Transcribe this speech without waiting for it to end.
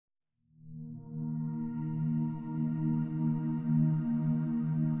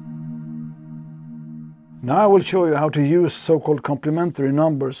Now I will show you how to use so-called complementary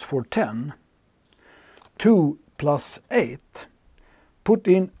numbers for 10. 2 plus 8. Put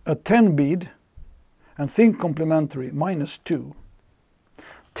in a 10 bead and think complementary, minus 2.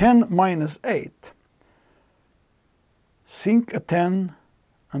 10 minus 8. Think a 10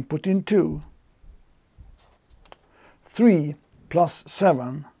 and put in 2. 3 plus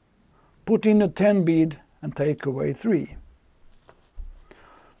 7. Put in a 10 bead and take away 3.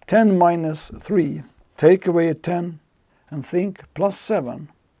 10 minus 3. Take away a 10 and think plus 7.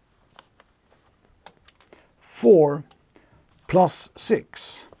 4 plus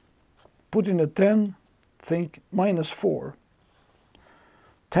 6. Put in a 10, think minus 4.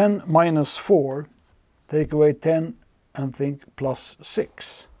 10 minus 4. Take away 10 and think plus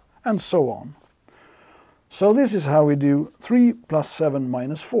 6. And so on. So this is how we do 3 plus 7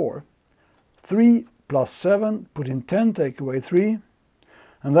 minus 4. 3 plus 7, put in 10, take away 3.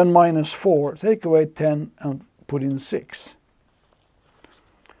 And then minus 4, take away 10 and put in 6.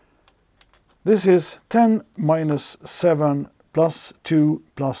 This is 10 minus 7 plus 2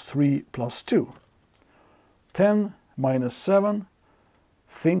 plus 3 plus 2. 10 minus 7,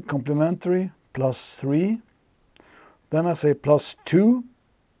 think complementary, plus 3. Then I say plus 2,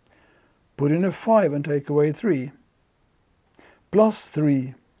 put in a 5 and take away 3. Plus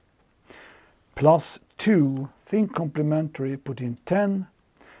 3, plus 2, think complementary, put in 10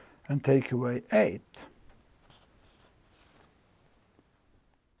 and take away 8.